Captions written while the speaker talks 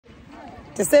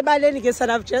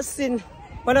I've just seen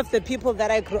one of the people that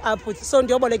I grew up with. So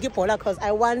because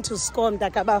I want to score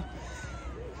about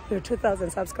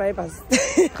 2,000 subscribers.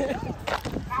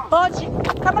 Boji,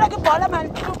 come on, get baller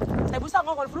man. I was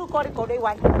on flu call day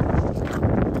one.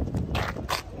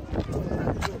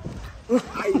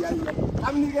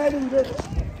 I'm getting it.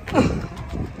 I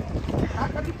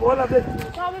got the ball of it.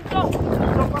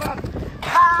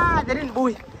 Ah, they didn't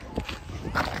boy.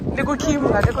 They go Kim.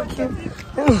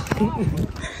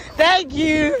 Thank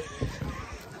you.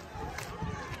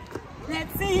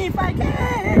 Let's see if I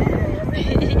can.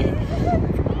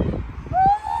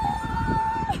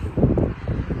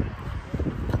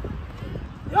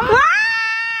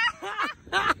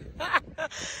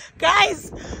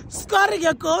 Guys, scoring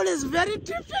a goal is very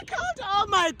difficult. Oh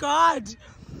my God.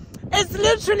 It's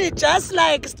literally just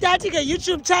like starting a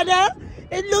YouTube channel.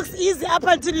 It looks easy up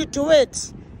until you do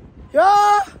it.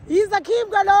 Yo, he's a Kim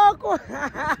Galoko.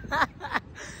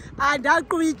 And I'll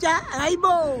quit.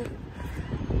 Aibo.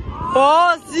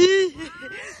 Oh, see.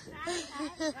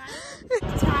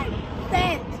 Time.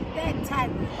 Bad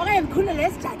time. Okay, I'm cool.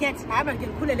 Let's jacket. I'm going to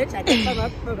cool. Let's jacket.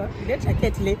 Let's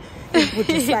jacket.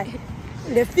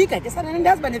 The figure. Just an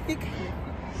does but the figure.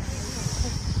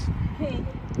 Okay.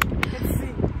 Let's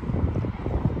see.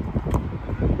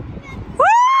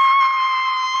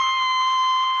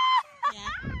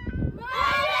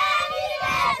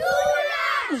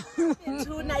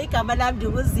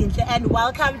 And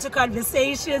welcome to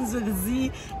Conversations with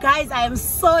Z. Guys, I am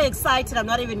so excited. I'm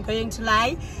not even going to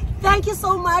lie. Thank you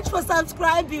so much for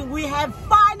subscribing. We have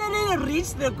finally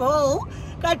reached the goal.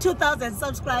 Got 2,000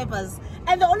 subscribers.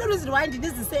 And the only reason why I did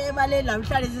this is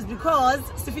because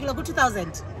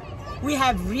 2,000. We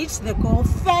have reached the goal.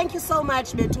 Thank you so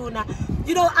much, Betuna.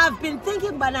 You know, I've been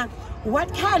thinking, Bana,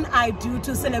 what can I do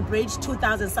to celebrate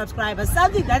 2,000 subscribers?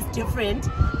 Something that's different,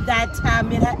 that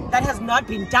that has not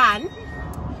been done.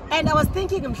 And I was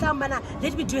thinking,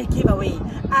 let me do a giveaway.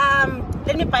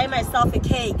 Let me buy myself a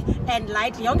cake and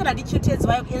light. Younger than the cutest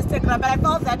on Instagram, but I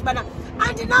thought that,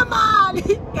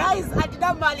 guys, I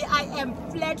am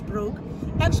flat broke.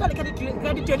 Actually,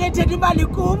 can you donate money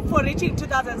for reaching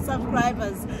 2,000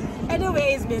 subscribers?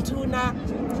 Anyways, Betuna,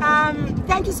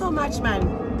 thank you so much,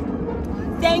 man.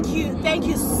 Thank you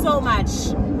so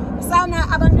much.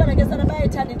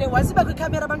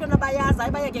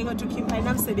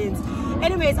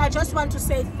 Anyways, I just want to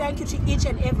say thank you to each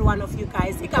and every one of you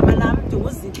guys.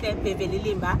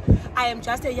 I am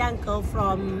just a young girl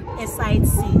from a side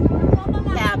C,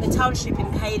 a township in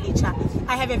Khayelitsha.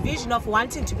 I have a vision of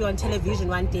wanting to be on television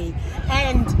one day,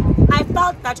 and I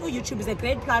felt that YouTube is a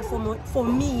great platform for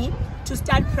me to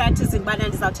start practicing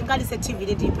because I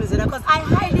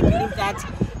highly believe that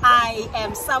I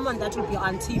am someone that will be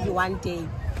on TV one day.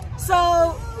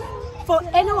 So for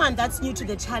anyone that's new to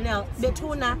the channel,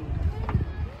 Betuna,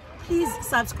 please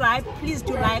subscribe, please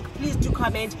do like, please do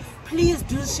comment, please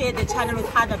do share the channel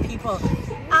with other people.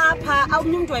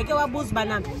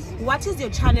 What is your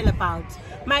channel about?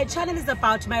 My channel is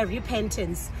about my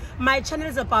repentance. My channel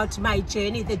is about my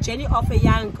journey, the journey of a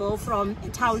young girl from a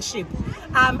township.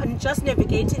 I'm just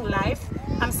navigating life.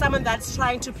 I'm someone that's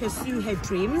trying to pursue her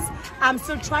dreams. I'm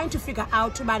still trying to figure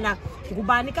out so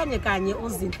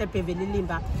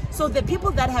the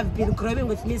people that have been growing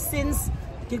with me since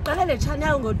the channel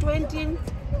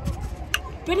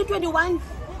 2021,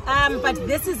 but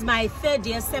this is my 3rd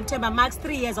year. September marks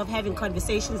 3 years of having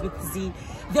conversations with Z.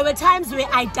 There were times where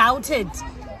I doubted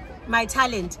my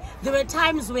talent. There were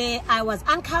times where I was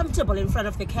uncomfortable in front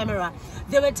of the camera.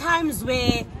 There were times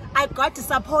where I got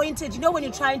disappointed. You know, when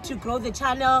you're trying to grow the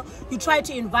channel, you try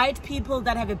to invite people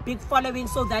that have a big following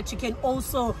so that you can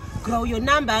also grow your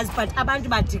numbers, but abantu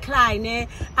decline. There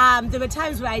were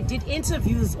times where I did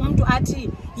interviews,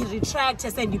 you retract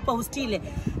and you post.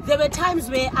 There were times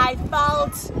where I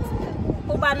felt,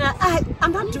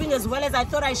 I'm not doing as well as I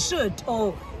thought I should,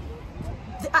 or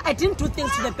I didn't do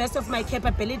things to the best of my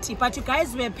capability, but you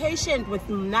guys were patient with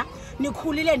me. You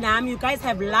guys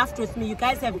have laughed with me. You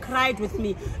guys have cried with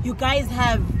me. You guys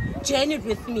have journeyed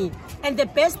with me. And the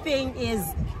best thing is,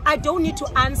 I don't need to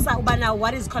answer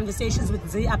what is Conversations with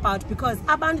Z about, because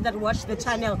abantu that watch the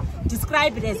channel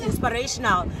describe it as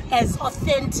inspirational, as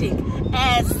authentic,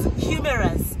 as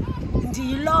humorous.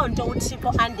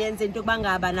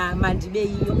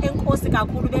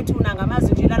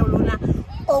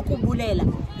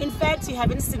 In fact, you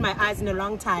haven't seen my eyes in a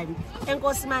long time.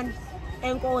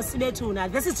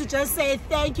 This is to just say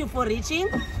thank you for reaching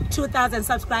 2,000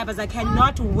 subscribers. I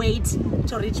cannot wait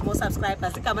to reach more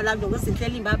subscribers.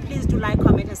 Please do like,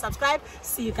 comment, and subscribe.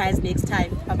 See you guys next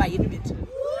time. Bye bye. 2,000 subscribers.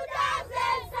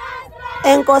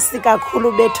 Enkosi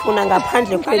kakhulu bethuna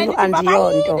ngaphandle kwenu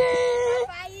andiyonto.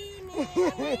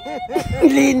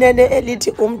 Linene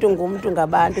elithi umntu ngumntu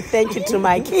ngabantu. Thank you to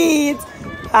my kids.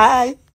 Bye.